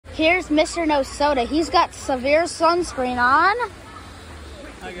here's Mr. No Soda. He's got severe sunscreen on.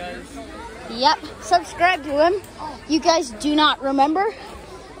 Hi guys. Yep, subscribe to him. You guys do not remember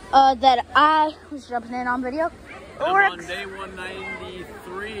that I was jumping in on video. I'm on day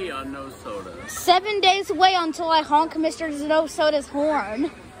 193 on No Soda. 7 days away until I honk Mr. No Soda's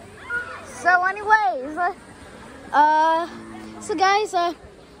horn. So anyways, so guys,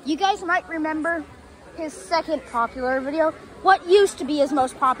 you guys might remember his second popular video. What used to be his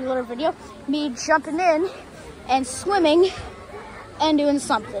most popular video, me jumping in and swimming and doing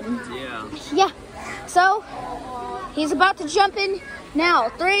something. Yeah. So he's about to jump in now.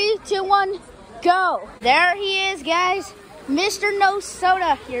 3, 2, 1, go. There he is, guys. Mr. No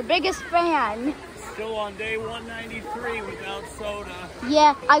Soda, your biggest fan. Still on day 193 without soda.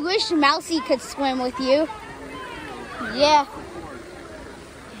 Yeah, I wish Mousy could swim with you. Yeah.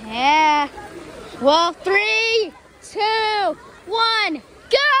 Yeah. Well, 3, 2, 1,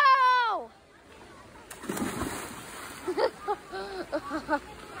 go!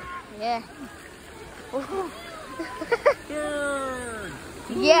 Yeah.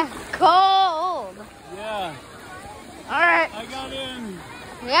 Yeah, cold. Yeah. All right. I got in.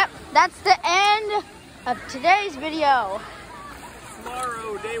 Yep, that's the end of today's video.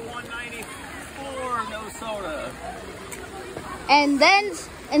 Tomorrow, day 194, no soda. And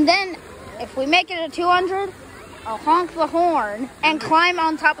then if we make it to 200, I'll honk the horn and climb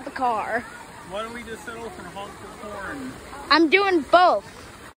on top of the car. Why don't we just settle for honk the horn? I'm doing both.